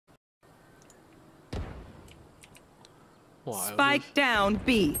Spike down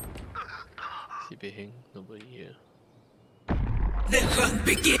B. Nobody here. The hunt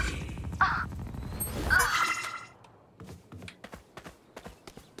begins.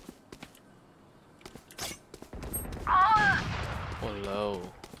 Oh low.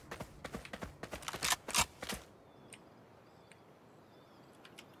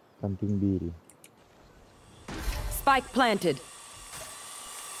 Something B. Spike planted.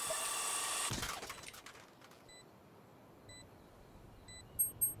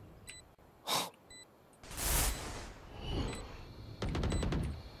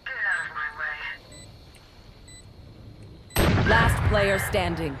 Last player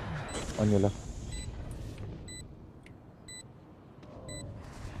standing. On your left.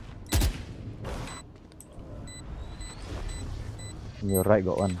 On your right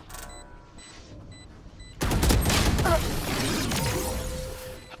got one.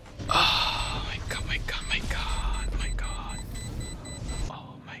 Oh my god, my god, my god, my god.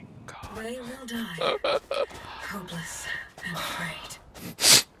 Oh my god. They will die. Hopeless and afraid.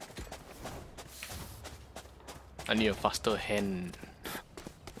 I need a faster hand.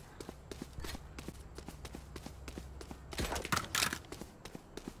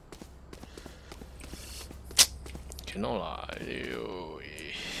 Cannot lah.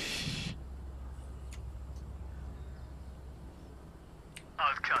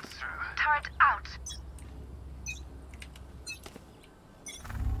 I'll cut through. Turret out.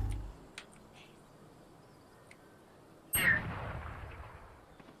 Here.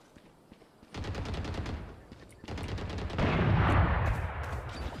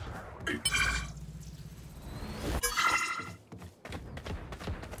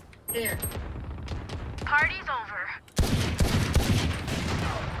 Here. Party's over.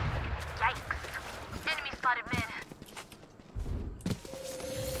 Yikes. Enemy spotted mid.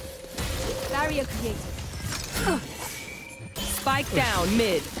 Barrier created. Spike down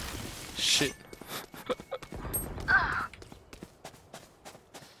mid. Shit.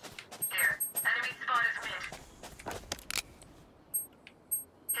 Here. Enemy spotted mid.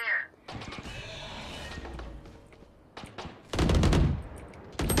 Here.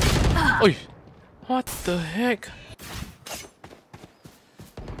 Oi! What the heck?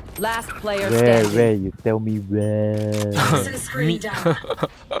 Last player standing. Where? You tell me where. Screen down.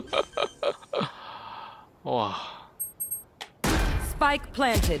 Wow. Spike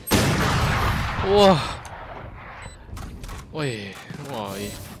planted. Wow. Wait. Wow.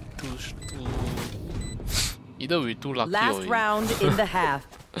 Either we too lucky Last or round in the half.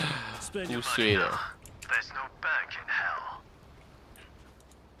 too sweet. There's no back in hell.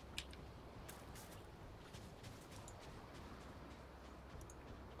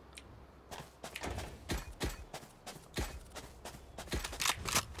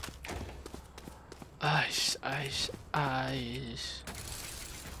 Ice, ice, ice.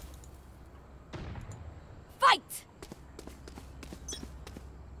 Fight!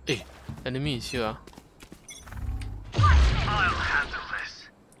 Hey, enemy is here. I'll handle this.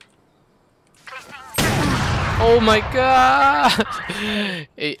 Oh my god!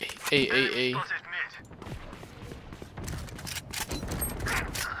 Hey, hey, hey, hey. Spotted mid.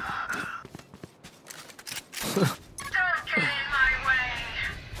 Don't get in my way.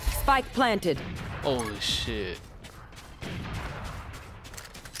 Spike planted. Holy shit.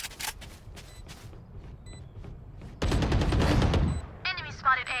 Enemy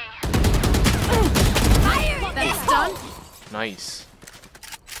spotted A. Fire! That's done. Nice.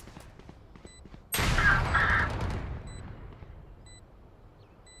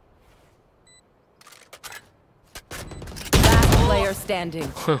 Last player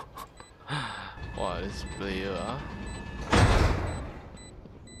standing. Wow, this player, huh?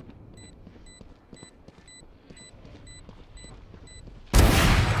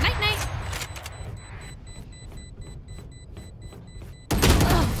 Night night.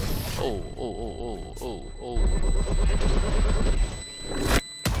 Oh, oh, oh, oh, oh, oh.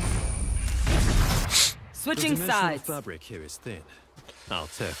 Switching The dimensional sides. fabric here is thin. I'll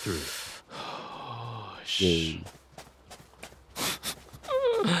tear through. Oh, Yay.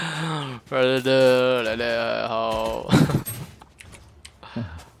 Brother, like that, how?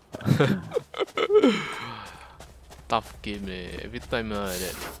 Tough game, every time like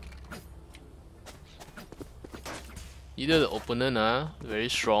that. Either the opponent very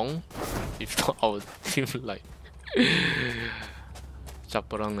strong, if not our team like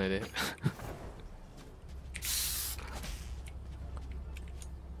chaparang like that.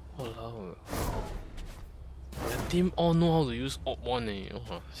 Walao. The team all know how to use op 1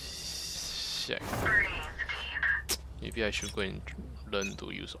 Oh, shit. Maybe I should go and learn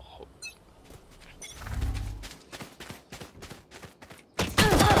to use op.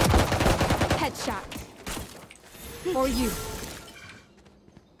 shack. For you.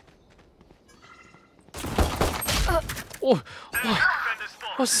 Oh,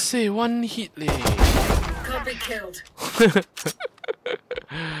 what say one hit leh. Can't be killed. Enemy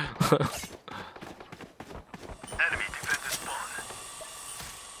defender spawn.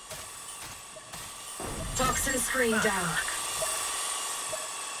 Toxin screen down.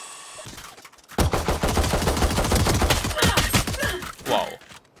 Wow.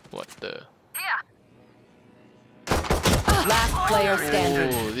 What the? Last player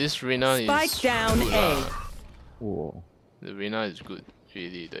standing. Oh, this Reyna is Spike down good, A. Whoa. The Reyna is good.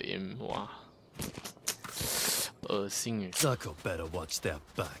 Really, the aim. Wow. Singer. Zucker better watch their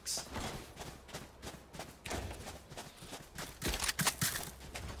backs.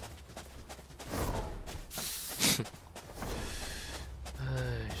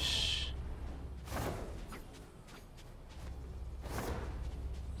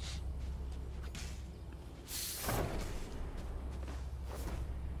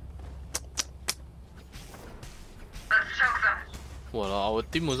 Let's choke them. Well, our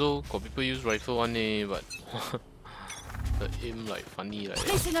team also got people use rifle one eh, but the aim like funny like that.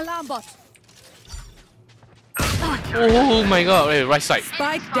 Placing alarm bot. Oh my god, wait, right side.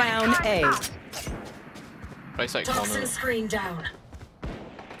 Spike down A. Right side corner. Toxin screen down.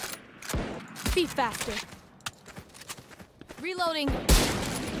 Be faster. Reloading.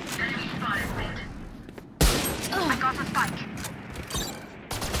 Enemy spotted mid. I got the spike.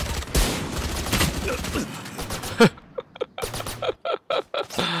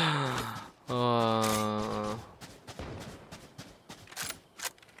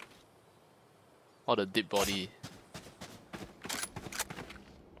 All the dead body.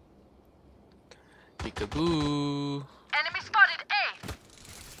 Peekaboo. Enemy spotted A.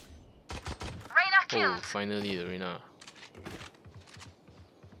 Reyna Oh, killed. finally the Reyna.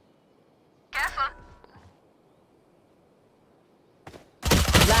 Careful.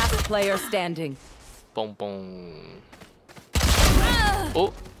 Last player standing. Bong bong.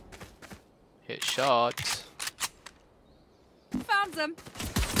 Oh. Headshot. Found them.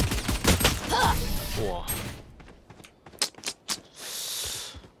 Wow.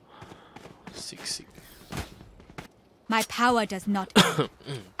 Sick. My power does not end.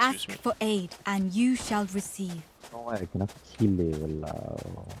 Ask Excuse me. for aid and you shall receive. No, I cannot kill it.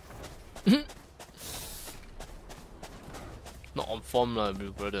 Walao. Not on form lah,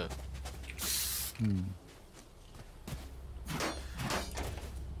 big brother.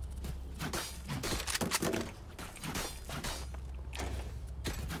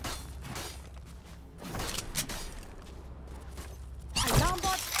 Alarm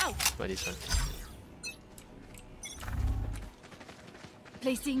bot out. By this one.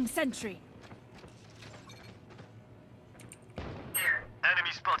 Placing sentry. Here.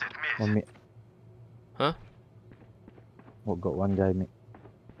 Enemy spotted mid. One mid. Huh? Oh, got one guy mid.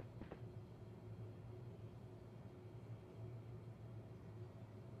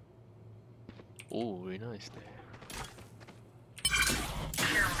 Oh, very nice there.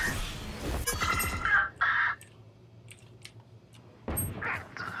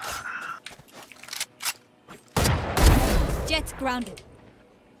 Jet grounded.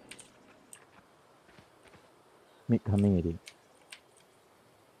 Mid coming already.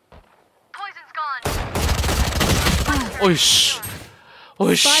 Poison's gone. Oish!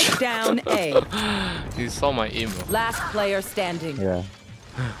 Oish! Spike down A. You saw my aim. Bro. Last player standing. Yeah.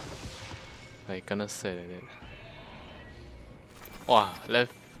 I cannot say like that. Wow,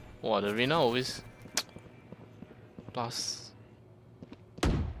 left. Wow, the Reyna always plus.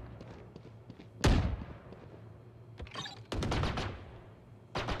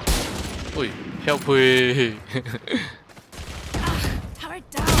 Oi, help me! Turret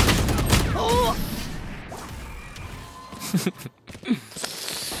down. Oh!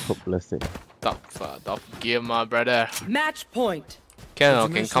 Hopeless. Tough game, my brother. Match point.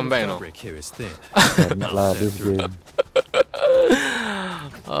 Can come back now. Fabric here is thin. Not lah this game.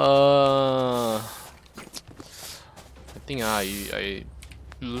 I think I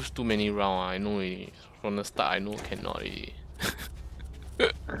lose too many rounds. I know already. From the start. I know cannot already.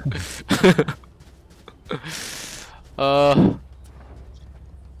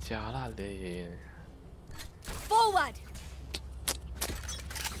 Jialat leh. Forward.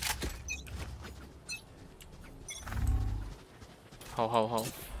 How?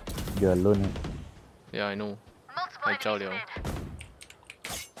 You're alone. Yeah, I know. Multiple 我交 enemies 流 mid.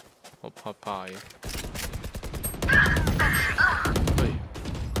 我怕耶。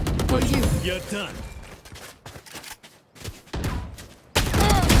 For you. You're done.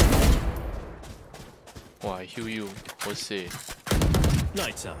 Wow, I heal you. 我死。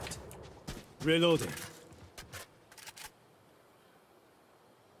 Lights out. Reloading.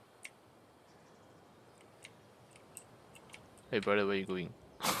 Hey brother, where you going?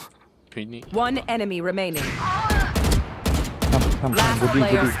 We need. One enemy remaining. Come, Last goody,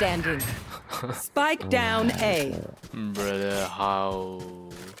 player goody. standing. Spike down A. Brother, how?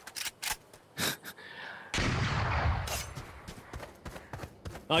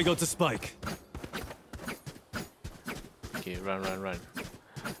 I got the spike. Okay, run, run, run.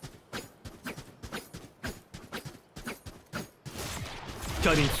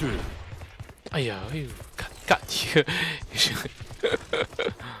 Cutting through. Aiyah, you cut here.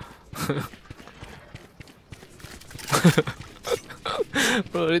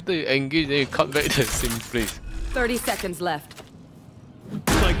 Bro, later you engage, then you cut back to the same place. 30 seconds left.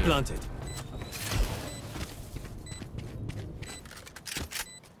 Spike planted.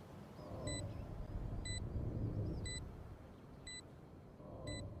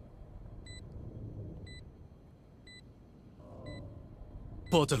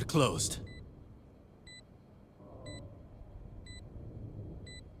 Portal closed.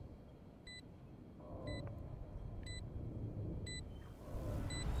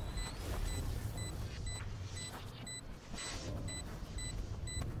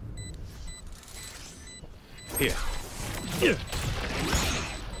 Here. Yeah.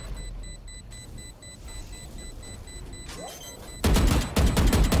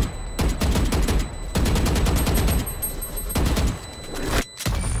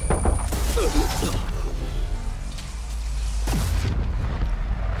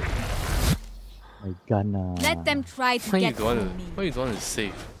 My gun. Let them try to Why you get don't through want me. to? Why you don't want to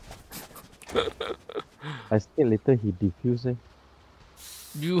save? I scared later he defuse.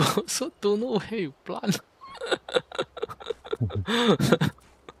 You also don't know where you plant.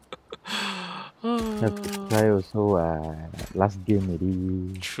 Have to try also. Last game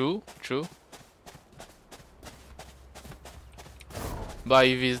already. True, true. But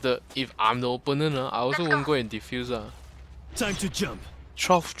if I'm the opponent, I also won't go and defuse. Time to jump.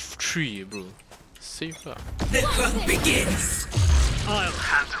 12-3, bro. Safe lah. The hunt begins. I'll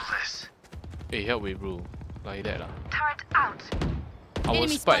Handle this. Hey, help me, bro. Like that lah. Turret out. I was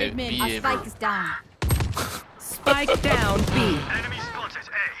Enemy spike spotted at mid. B, Our bro. spike is down. Spike down B. Enemy spotted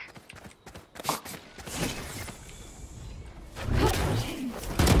A.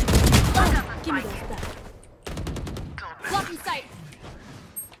 Give me those back. Blocking sight.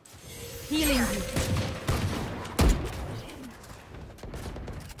 Healing you.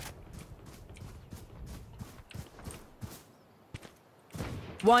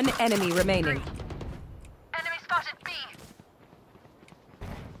 One enemy remaining. Enemy spotted B.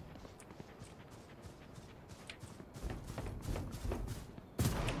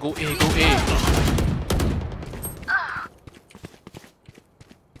 Go A, go A.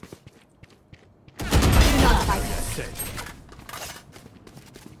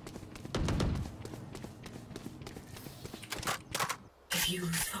 If you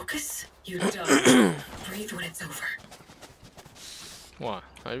lose focus, you die. Breathe when it's over. Wow,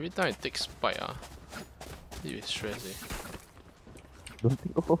 every time I take spike, it is stress, eh. Don't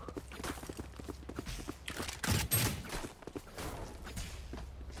think. Oh.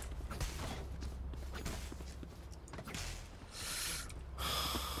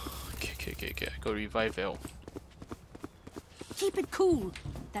 Okay. I go revive L. Keep it cool.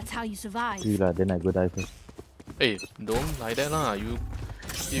 That's how you survive. See lah, then I go die first. Hey, don't like that lah.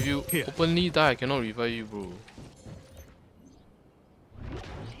 If you Here. openly die, I cannot revive you, bro.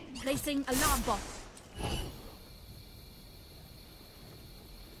 Placing alarm bot.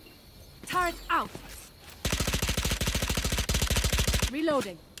 Turret out.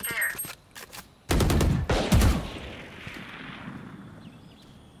 Reloading.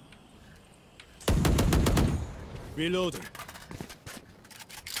 Reloading.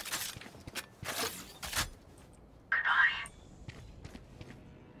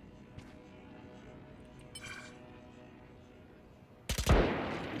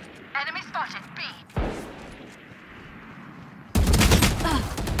 Enemy spotted B.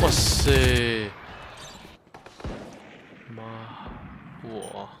 Wahseh.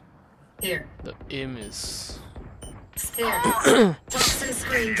 Wow. Here. The aim is. There. Toxin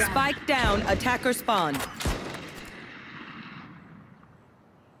screen down. Spike down. Attacker spawn.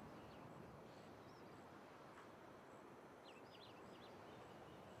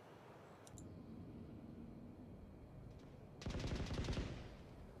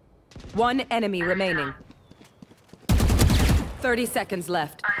 One enemy remaining. 30 seconds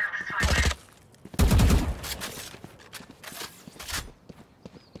left.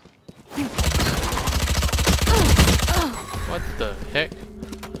 What the heck?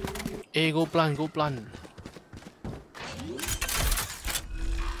 Hey, go plant, go plant.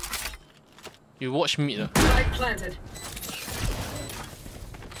 You watch me. Light planted.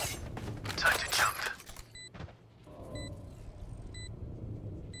 Time to jump.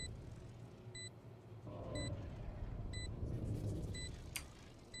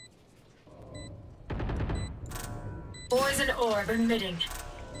 Poison orb emitting.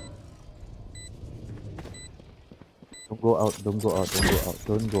 Don't go out, don't go out, don't go out,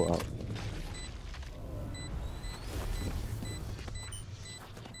 don't go out.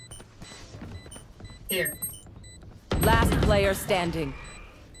 Here. Last player standing.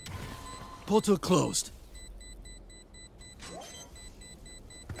 Portal closed.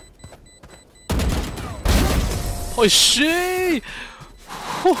 Oh shit!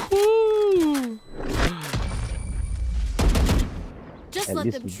 Woohoo! Just At let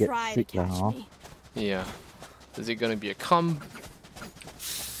least them we get try to sick catch lah, huh? me. Yeah. Is it gonna be a Comeback,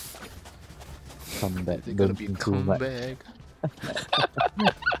 Is it gonna don't be a think too much. comeback?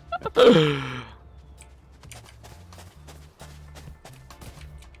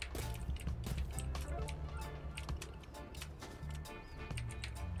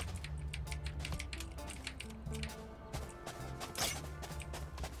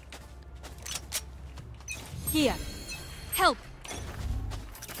 Here. Help.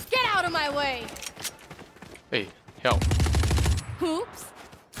 Get out of my way. Hey, help. Oops.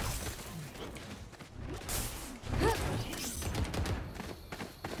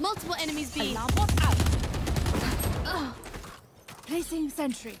 Multiple enemies being out. Placing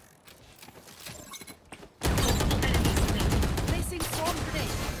sentry. Placing storm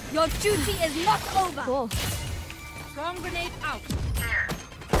grenade. Your duty is not over. Cool. Storm grenade out.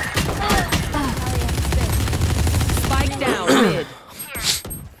 Spike down mid.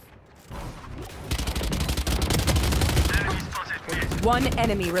 One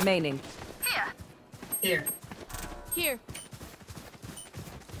enemy remaining. Here. Here.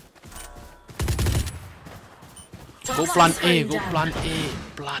 Go plant A, go plant A,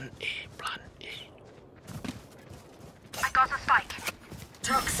 plant A, plant A. I got a spike.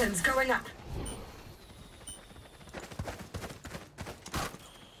 Toxins going up.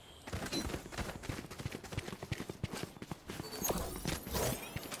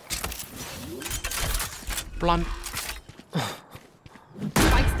 Plant.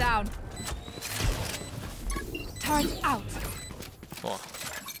 Spikes down. Turret out. Oh.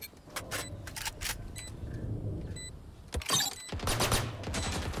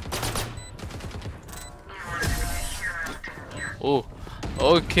 Oh,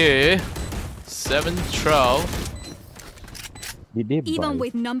 okay. 7-12. Did they Even buy?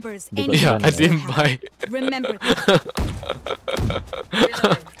 with numbers, They any got Yeah, one, I right? didn't buy. Remember that.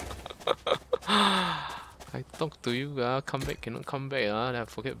 Reloading. I talk to you, come back, cannot come back, then I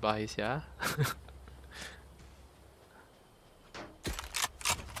forget buys, yeah.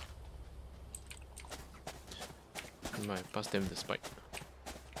 I might pass them the spike.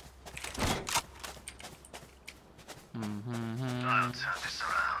 I'll turn this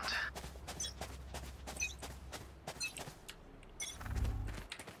around.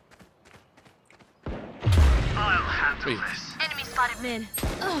 I'll handle Wait. this. Enemy spotted Min.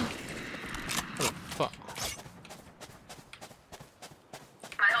 What the fuck?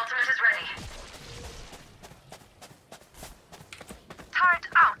 My ultimate is ready. Turret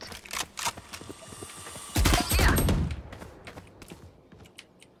out. Here.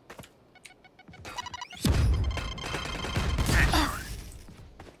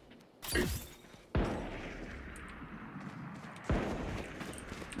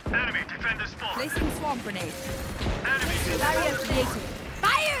 Enemy defender spawn. Placing swarm grenade. Enemy Barrier created.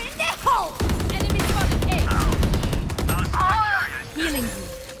 Fire in the hole! Enemy spotted A. Healing you.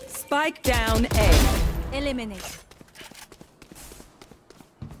 Spike down A. Eliminate.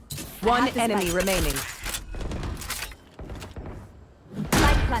 One have the enemy spike. remaining.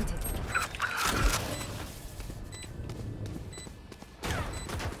 Spike planted.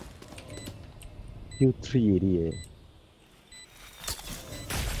 Q3 already.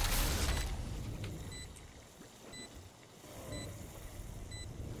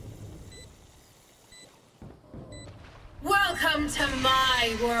 Welcome to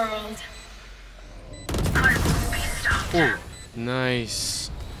my world. Oh, nice.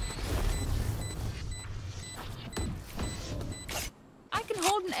 I can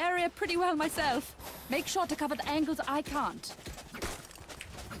hold an area pretty well myself. Make sure to cover the angles I can't.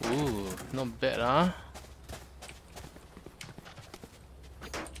 Ooh, not bad, huh?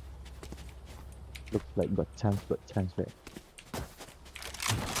 Looks like got chance, right?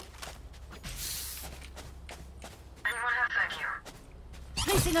 Anyone have thank you?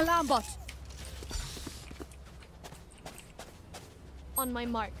 Placing Placing alarm bot. On my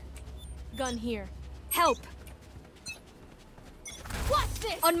mark. Gun here. Help. What's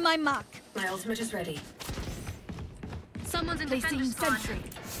this? On my mark. My ultimate is ready. Someone's in Placing defender spawn. sentry.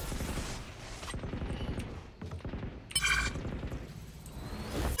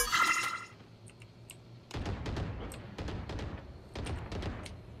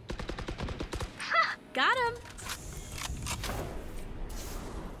 Got him.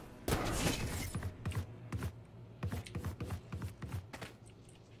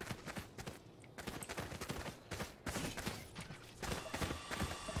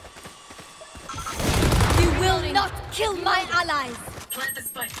 You will not kill my allies. Plant the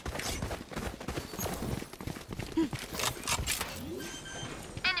spike.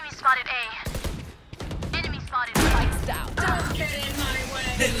 Enemy spotted A. Enemy spotted B. Lights down. Don't get in my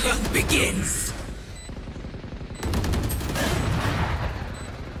way.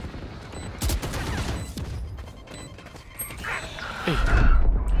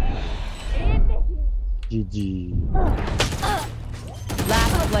 GG.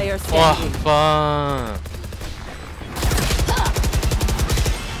 Last player Wah, standing. fuck.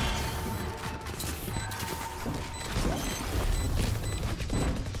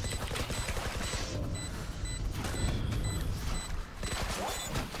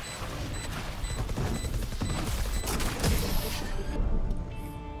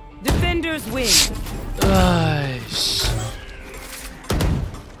 Defenders win. Nice.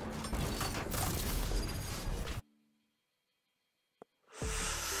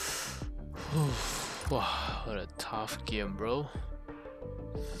 Wow, what a tough game, bro.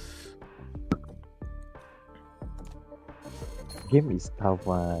 Game is tough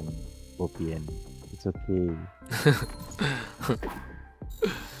one. Bopian. It's okay.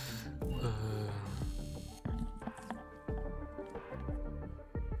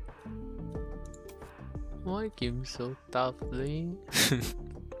 Why game so tough, Ling?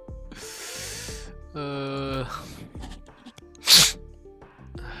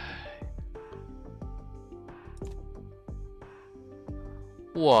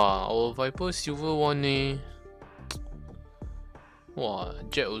 Wow, our Viper silver one eh. Wow,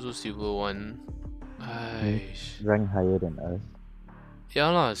 Jet also silver one. Aish. Rank higher than us. Yeah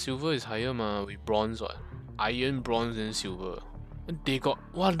lah, silver is higher ma, with bronze what. Iron, bronze and silver. And they got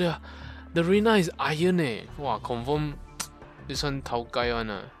what the Reina is iron eh. Wow, confirm this one Tao Gai one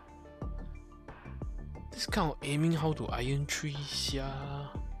ah. This kind of aiming how to iron 3 sia.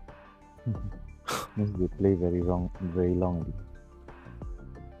 Means they play very long already.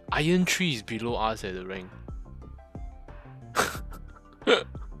 Iron 3 is below us at the rank.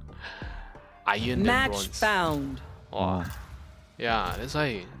 Iron and Match bronze. found. Wow. Yeah, that's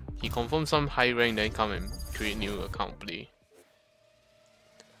why he confirmed some high rank then come and create new account play.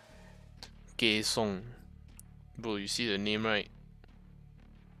 Gay Song. Bro, you see the name right?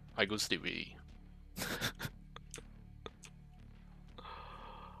 I go sleep already.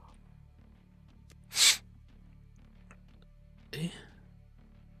 Eh?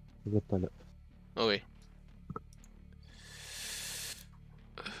 Go toilet. Okay.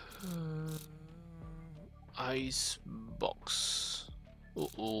 Ice box.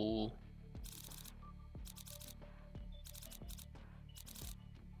 Uh-oh.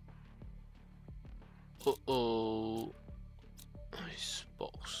 Uh-oh. Ice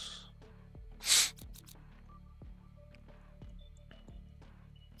box.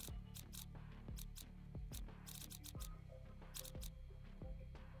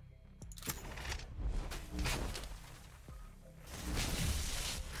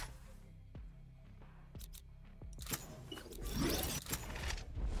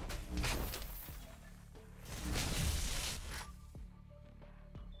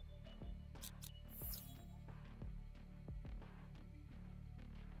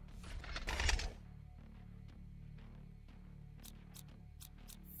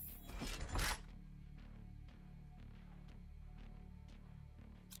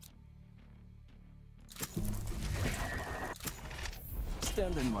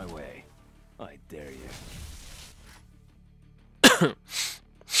 Stand in my way. I dare you.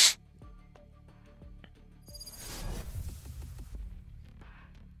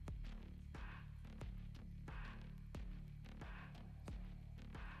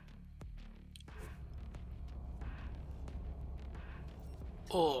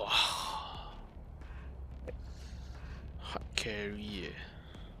 Oh. Hard carry.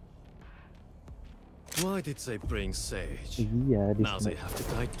 Why did they bring Sage? Yeah, Now this they have to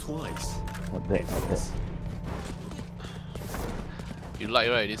die twice. not bad, not bad. You like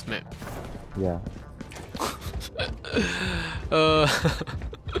right this map? Yeah.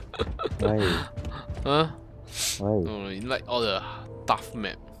 Why? Huh? Why? No, you like all the tough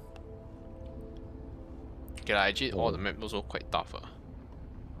map. Okay, like, actually all the map also quite tough.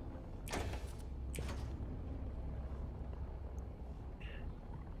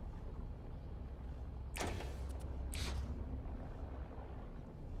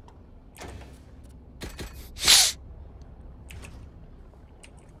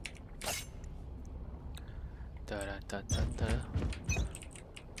 Da da da da da.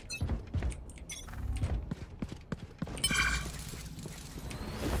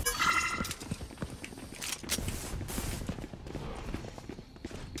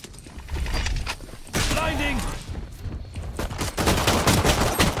 Blinding!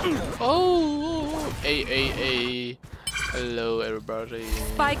 Oh, A. Hello, everybody.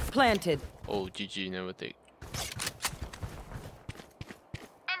 Spike planted. Oh, GG, never take.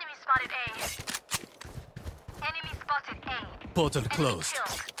 Enemy spotted A. Enemy spotted A. Portal Enemy closed.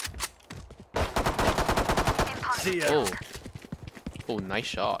 killed. See ya. Oh. Oh, nice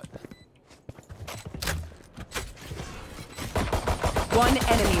shot. One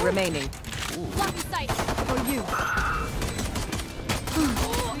enemy remaining. Blocking sight. For you.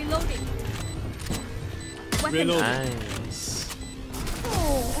 Reloading. Weapon. Reloading. Nice.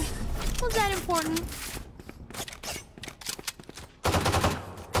 Oh, was that important?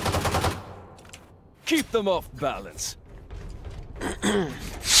 Keep them off balance. Da,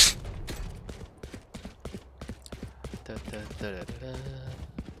 da, da, da, da.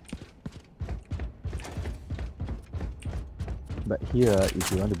 But here,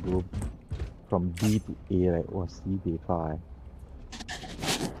 if you want to go from B to A, right, or C, they far.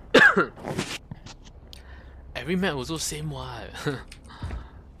 Every map also same one.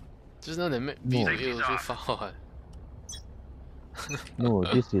 Just now the map B to A also far one. No,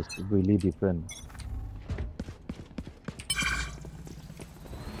 this is really different.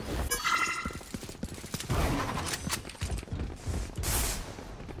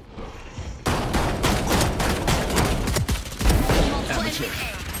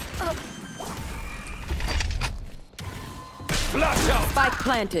 Flash out! Spike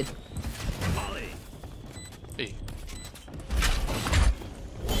planted. Hey,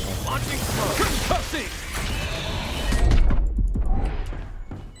 Launching smoke. Concussing!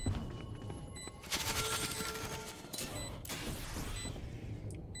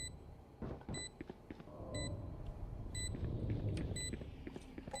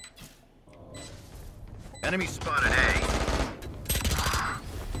 Enemy spotted A.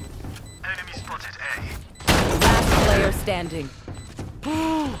 Enemy spotted A. Last player standing.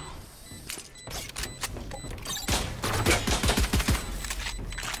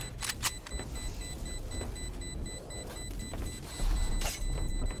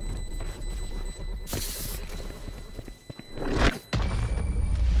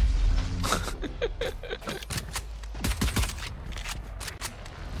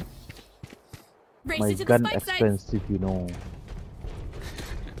 Race My it to the gun spike site. expensive, you know.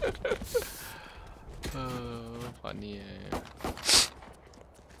 funny.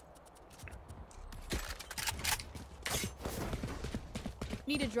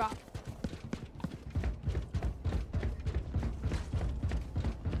 Need a drop.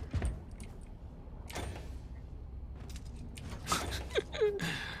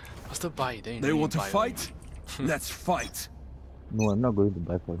 Faster buy, then you They don't want to buy one. fight? Let's fight. No, I'm not going to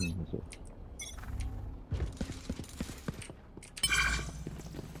buy for him also.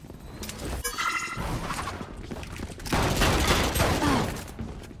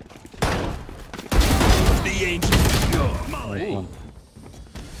 The ancient. Nice one.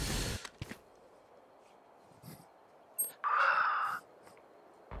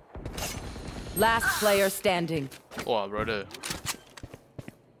 Last player standing. Wow, brother.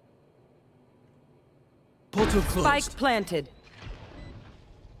 Portal closed. Spike planted.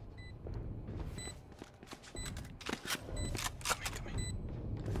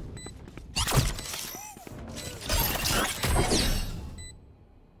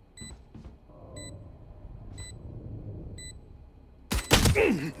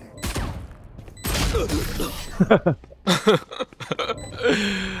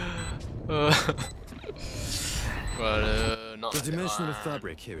 Brother, not The like that dimensional one.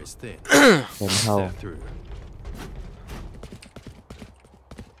 fabric here is thin. Somehow. Step through.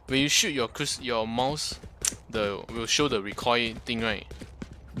 When you shoot your mouse, will show the recoil thing, right?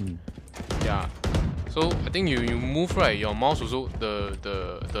 Mm. Yeah. So I think you move, right, your mouse also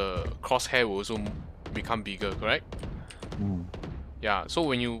the crosshair will also become bigger, correct? Mm. Yeah. So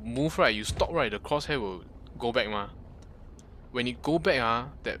when you move, right, you stop, right, the crosshair will go back, ma. When it go back,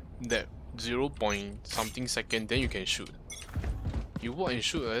 that 0 point something second, then you can shoot. You walk and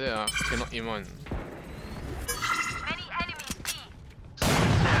shoot like that, cannot aim on. Many enemies B.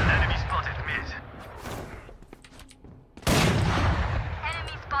 Enemy spotted mid.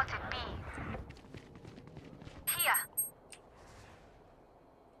 Enemy spotted B. Here.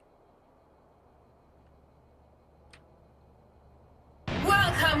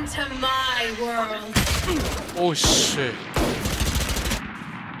 Welcome to my world. Oh shit.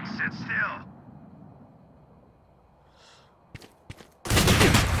 Sit still.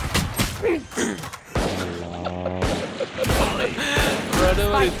 Brother,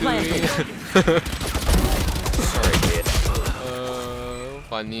 what are you Spike doing? Sorry, kid.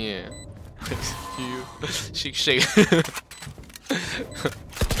 Funny eh. You shake.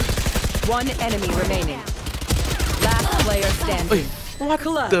 One enemy remaining. Last player standing. What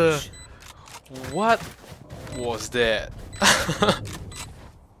the? What was that?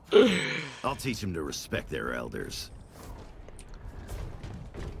 I'll teach them to respect their elders.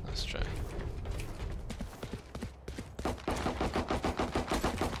 Let's try.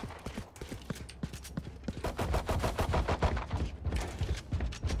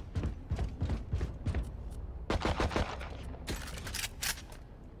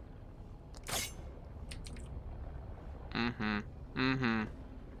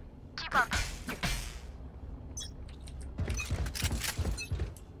 Keep up.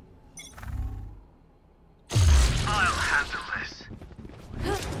 I'll handle this.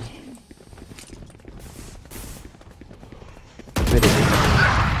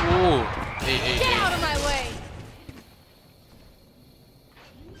 Oh, hey. Get out of my way!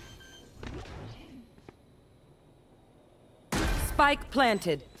 Spike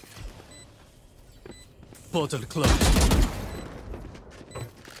planted. Portal closed.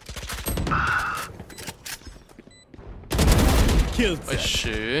 Killed Oh them.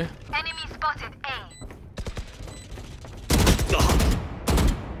 shit. Enemy spotted A.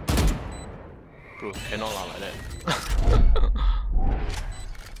 Bro, cannot lah like that.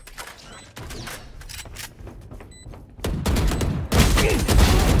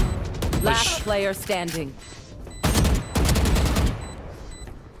 Last player standing.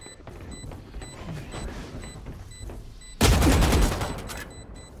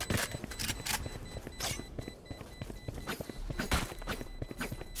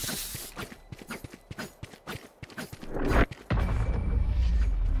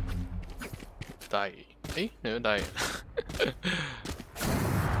 Die. Eh, never die.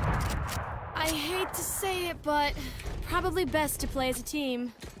 I hate to say it, but probably best to play as a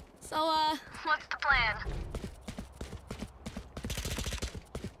team. So, What's the plan?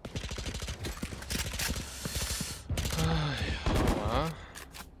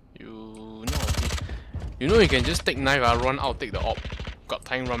 You know you can just take knife, run out, take the op. Got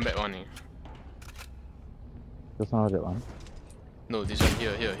time, run back one. Just not that one. No, this one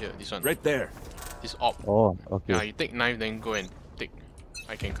here, this one. Right there. This op. Oh, okay. Yeah, you take knife, then go and take.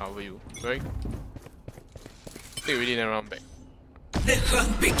 I can cover you, right? Take already, then run back. The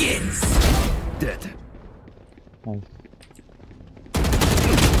hunt begins. Dead. Nice.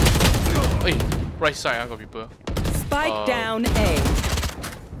 Hey, right side, I got people. Spike down A.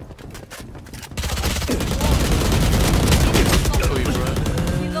 Oi,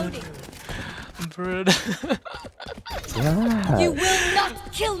 reloading. bro. Yeah. You will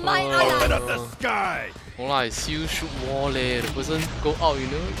not kill my ally! Open up the sky! No lah, I see you shoot wall leh. The person go out, you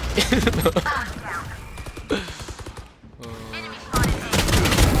know. Enemy spotted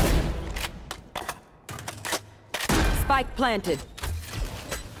Spike planted.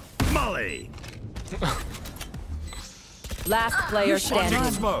 Molly! Last player standing.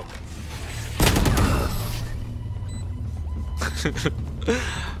 Smoke!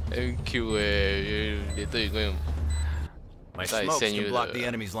 MQ later you go and My I smokes send can you block the the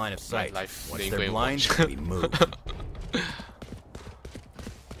enemy's line of sight. life, Once then they're go and blind, watch. we move.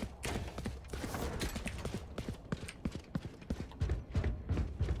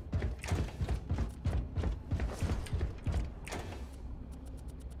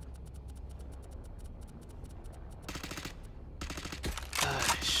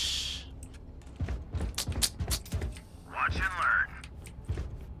 Watch and learn.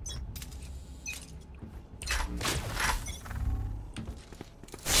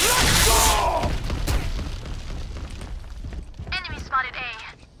 Enemy spotted A.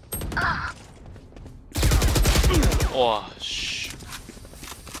 Ugh. Oh, shh.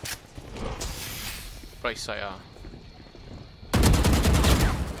 Right side,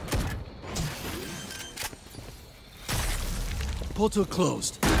 Portal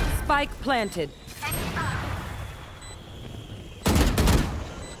closed. Spike planted.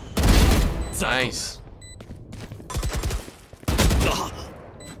 Nice.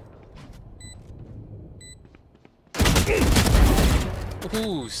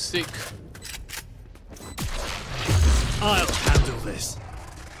 Ooh, sick. I'll handle this.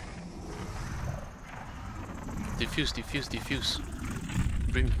 Diffuse, diffuse, diffuse.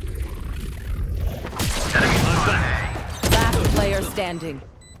 Bring. Last player standing.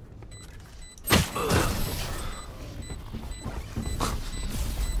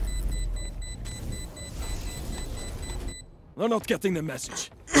 They're not getting the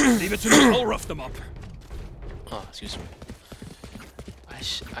message. Leave it to me, I'll rough them up. Ah, excuse me.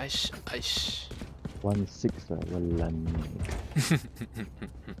 Aish, aish, aish. 1-6 lah, walan.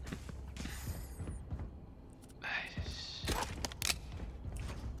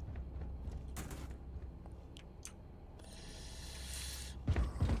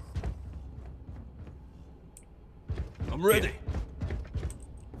 I'm ready.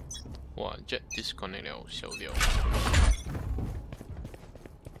 Wow, Jet disconnect 了，小了。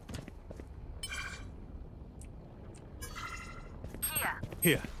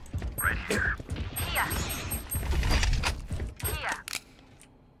 Here. Right here. Here. Here.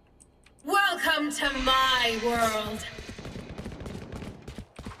 Welcome to my world.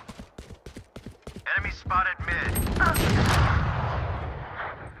 Enemy spotted mid.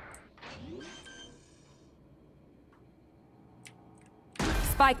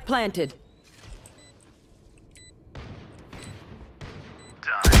 Spike planted.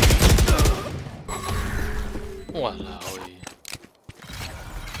 Walao.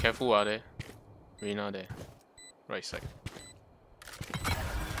 Careful out there. Rina there. Right side.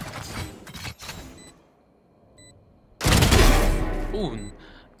 Ooh,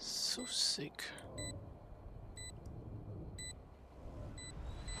 so sick.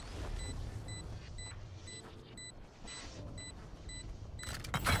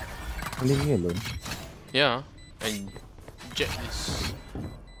 Leave me alone. Yeah, and Jet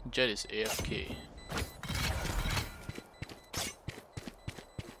is AFK.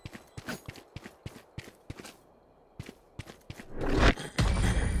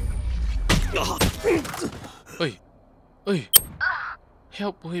 Oi, oi,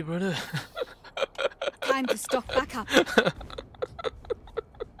 help, boy, brother. Time to stock back up.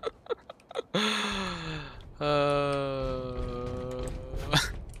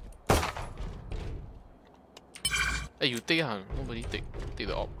 Hey, you take it, nobody take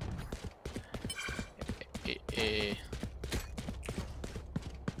the op.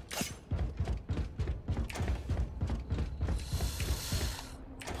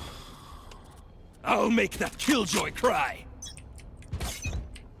 I'll make that killjoy cry.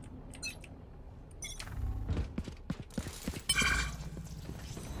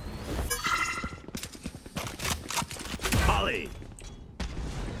 Holly.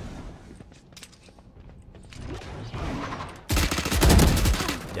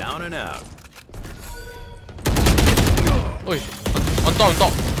 Down and out. Oi, on top, on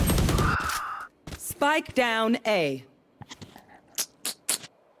top. Spike down A.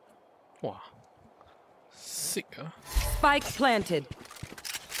 Wow, sick, huh? Spike planted.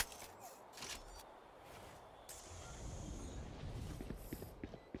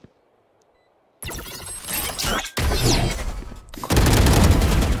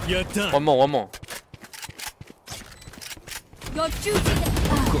 You're done. One more, one more. Your duty.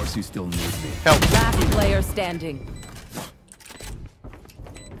 Of course you still need me. Help. Last player standing.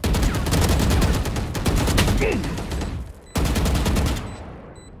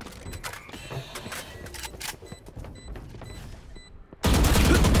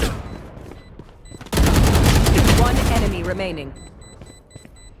 One enemy remaining.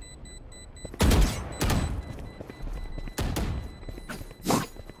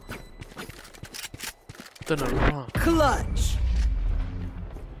 Turn around. Clutch.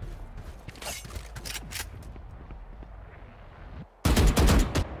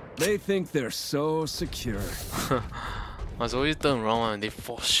 They think they're so secure. Must always turn around one. They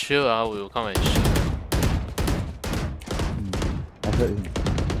for sure will come and shoot. I heard him.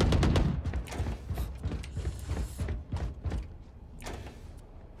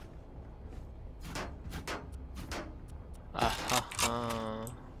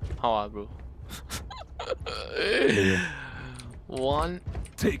 How bro? One.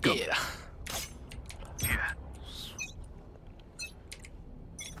 Take 'em. Yeah.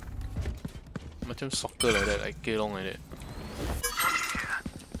 Macam soccer like that, like kelong like that.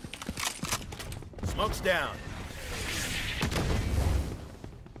 Smoke's down.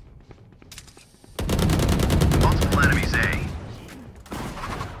 Multiple enemies A.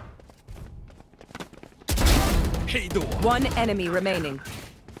 Hey, door. One enemy remaining.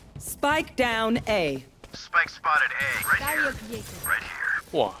 Spike down A. Spike spotted A. Right Barrier here. created. Right here.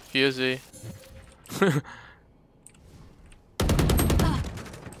 Wow, here's a.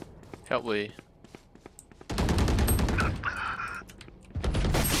 Help way.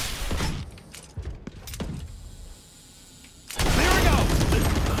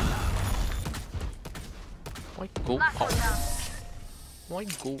 Why go out? Why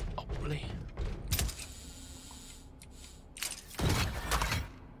go out?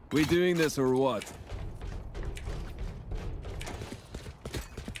 We doing this or what?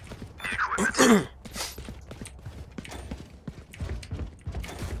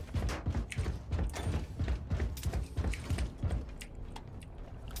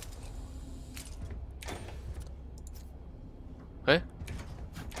 Hey?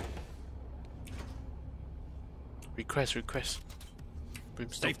 Request.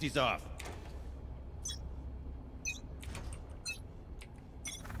 Brimstone. Safety's off.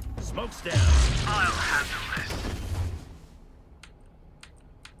 Smoke's down. I'll handle this.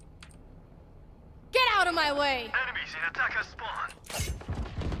 Get out of my way! Enemies in attacker spawn.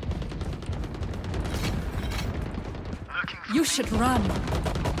 Looking for You should run.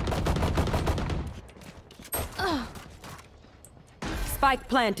 Spike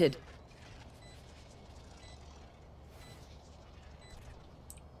planted.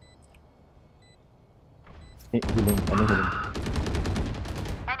 Hey, healing. I'm healing.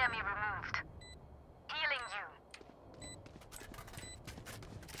 Enemy removed. Healing you.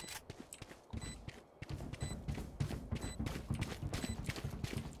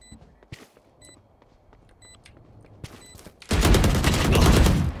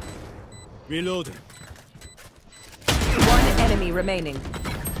 Reloading. One enemy remaining.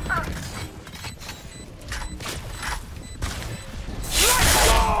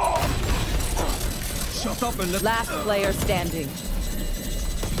 Shut up and let. Last player standing.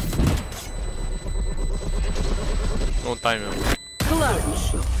 No time, man.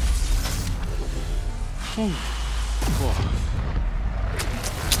 Clutch.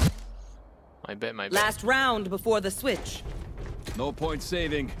 My bad. Last round before the switch. No point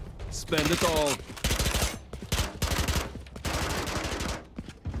saving. Spend it all.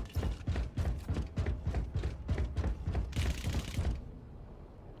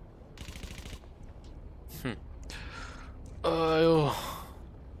 Ayo.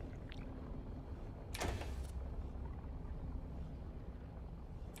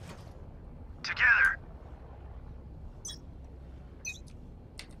 together.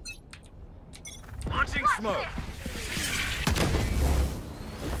 Launching smoke.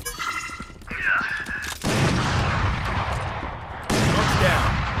 Smoke's down.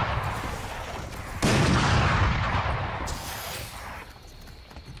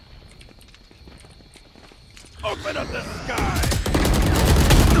 Open up the sky.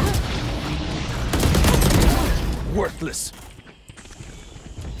 Worthless.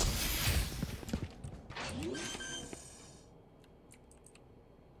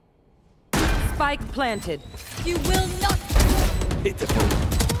 Spike planted. You will not. Hit the phone.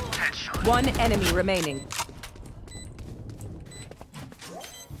 Headshot. One enemy remaining.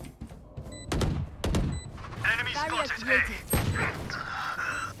 Enemy Barrier spotted. created.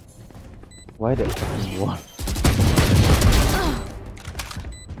 Why that fucking wall?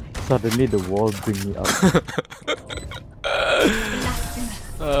 Suddenly the wall bring me up.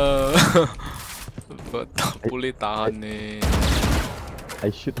 But tak boleh tahan ni. I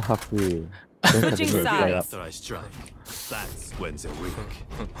shoot halfway. Then Switching suddenly it fly up. sides. I strike. That's when they're weak.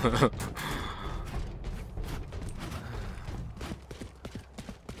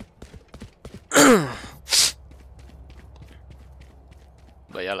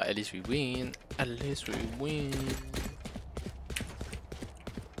 But yeah, like, at least we win. At least we win.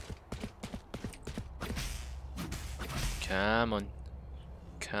 Come on.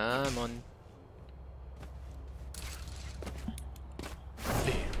 Come on.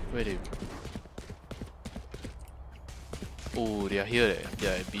 Hey, where they? Oh, they are here. They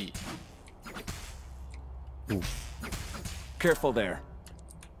are at B. Careful there.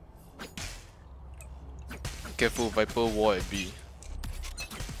 Careful, Viper wall at B.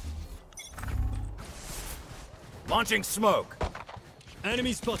 Launching smoke.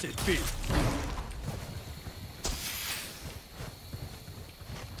 Enemy spotted. B.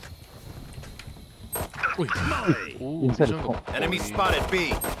 Ui. Oh, Inside the jungle. phone. Enemy spotted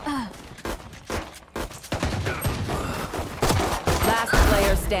B. Last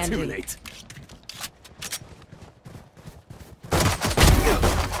player Too standing. late.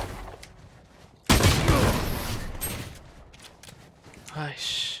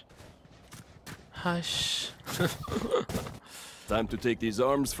 Hush. Hush. Time to take these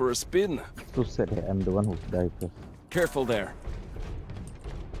arms for a spin. So sad that I'm the one who died first. Careful there.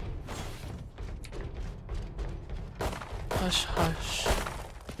 Hush, hush.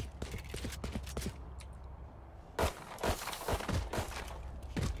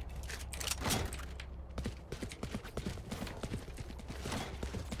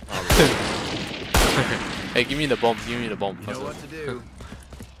 Hey, give me the bomb. Give me the bomb. You know what to do.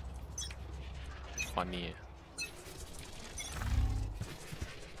 Funny.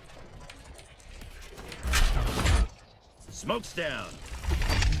 Smoke's down.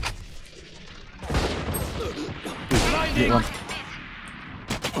 Mid one.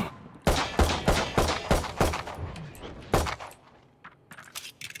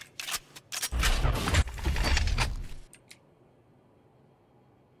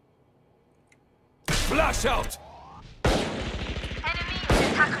 Flash out! Enemy in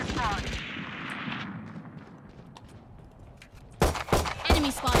attacker spawn.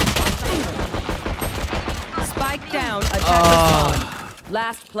 Enemy spotted. Spike down. Attacker spawn.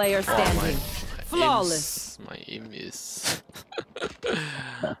 Last player standing. Flawless. My aim is.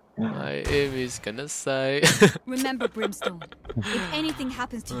 My aim is gonna say. Remember, Brimstone. If anything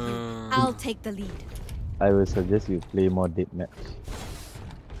happens to you, I'll take the lead. I will suggest you play more deathmatch.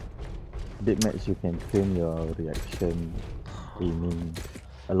 Deathmatch, you can train your reaction, aiming,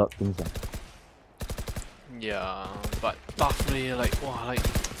 a lot of things. Yeah, but tough like wow, like.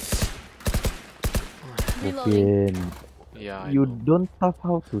 Reloading. Again, Yeah, I you know. don't have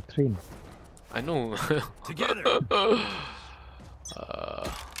how to train. I know. Together.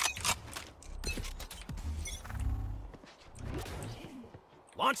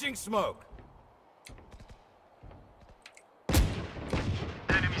 Launching smoke.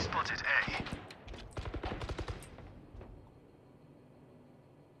 Enemy spotted A.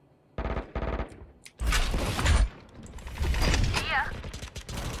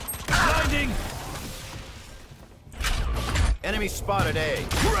 Blinding! Enemy spotted A.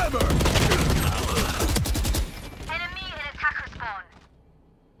 Trevor! Enemy in attacker spawn.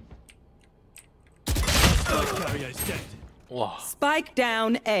 Carrier is dead. wow. Spike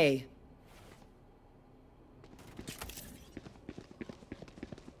down A.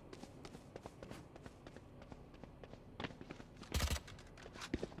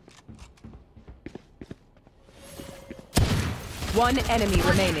 One enemy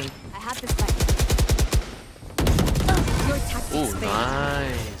remaining. I have this fight. Your tactics Oh, failed.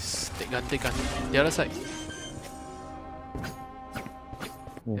 nice. Take gun. The other side.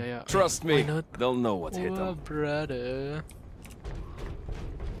 Yeah. Trust Why me, not? they'll know what hit Oh, them. brother.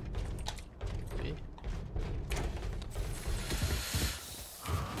 Okay.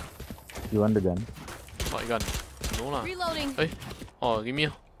 You want the gun? What gun? No lah. Reloading. Hey. Oh, give me.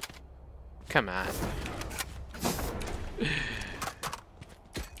 Come on.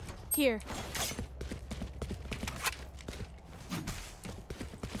 Here.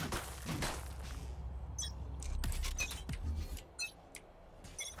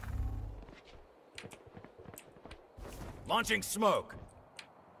 Launching smoke.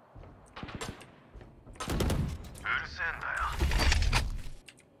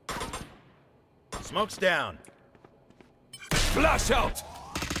 Smoke's down. Flash out!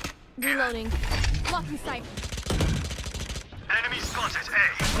 Reloading. Blocking sight. Enemy spotted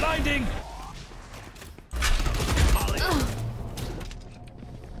A. Blinding!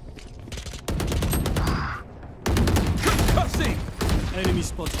 Concussing! Enemy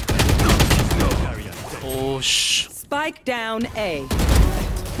spotted. Carrier dead. Oh sh. Spike down A.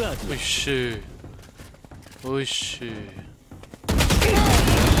 Oh shit. Oh shit.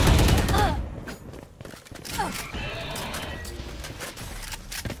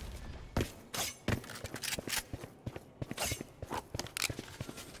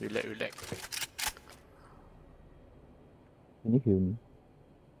 Relax. Can you heal me?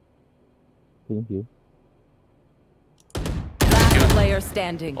 Can you heal? Last player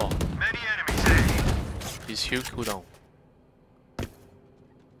standing. Oh, Many enemies A. his heal cooldown.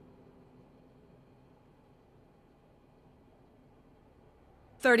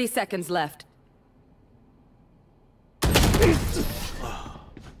 $30 seconds left.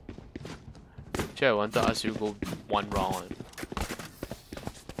 Actually, I wanted to ask you go one round.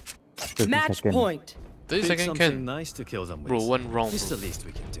 30 Match seconds. point. 30 seconds can. nice to kill them with. Bro, one round. It's Bro. the least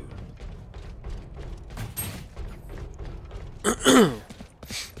we can do.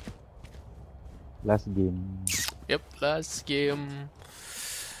 Last game. Yep, last game.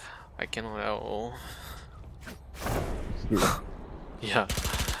 I cannot help. Sleep. Yeah.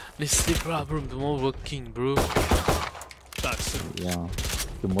 Let's sleep, bro. Tomorrow working, bro. Yeah.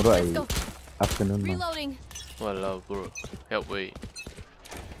 Tomorrow Let's go. afternoon. Reloading. Walao, bro. Help, wait.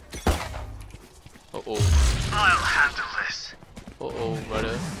 Oh. I'll handle this. Oh,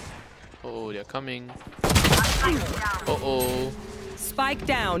 brother. Oh, they're coming. Oh. Spike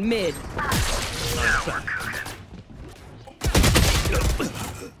down mid.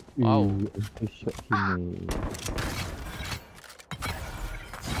 Wow. I shot him.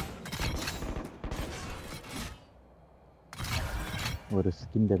 Oh, the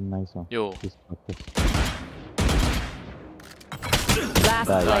skin damn nice, huh? Yo. This marker. Last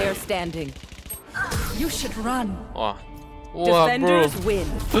Die. player standing. You should run. Wow. Wow, bro. Defenders win.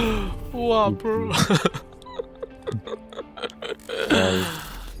 Wow, bro. Die.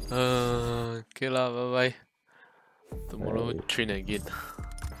 Okay lah, bye bye. Tomorrow Bye. train again.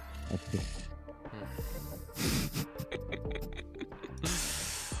 Okay.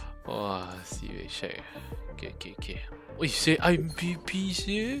 Wow, see shag. Okay. Oh, you say MVP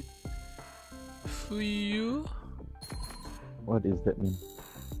here? For you? What does that mean?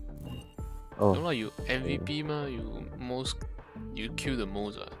 Oh, No lah, you MVP ma, you kill the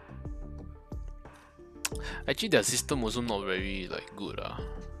most ah. Actually their system also not very like good ah.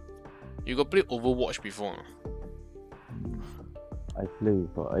 You got play Overwatch before? I play,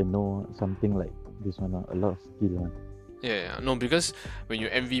 but I know something like this one, a lot of skill. Yeah, no, because when you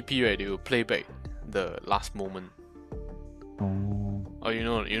MVP right, they will play back the last moment. Oh, Oh, you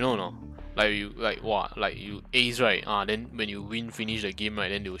know no? Like you ace right? Then when you finish the game right,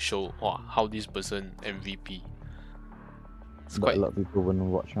 then they will show how this person MVP. It's but quite a lot of people won't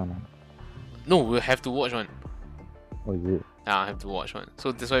watch one. no, we'll have to watch one. Oh, is it? I have to watch one.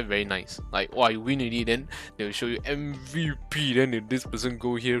 So that's why very nice. Like you win already, then they will show you MVP. Then if this person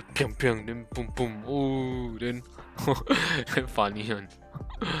go here, piang piang, then boom boom. Oh, then funny one.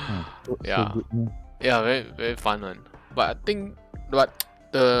 So Yeah. good, yeah. Yeah, very fun one. But I think,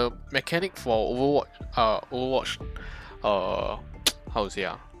 the mechanic for Overwatch, how to say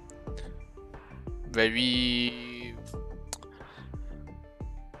very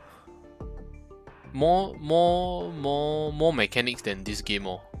more mechanics than this game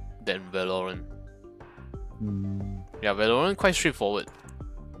than Valorant. Yeah, Valorant quite straightforward.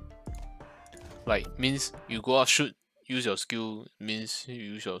 Like means you go out shoot, use your skill, means you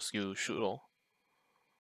use your skill shoot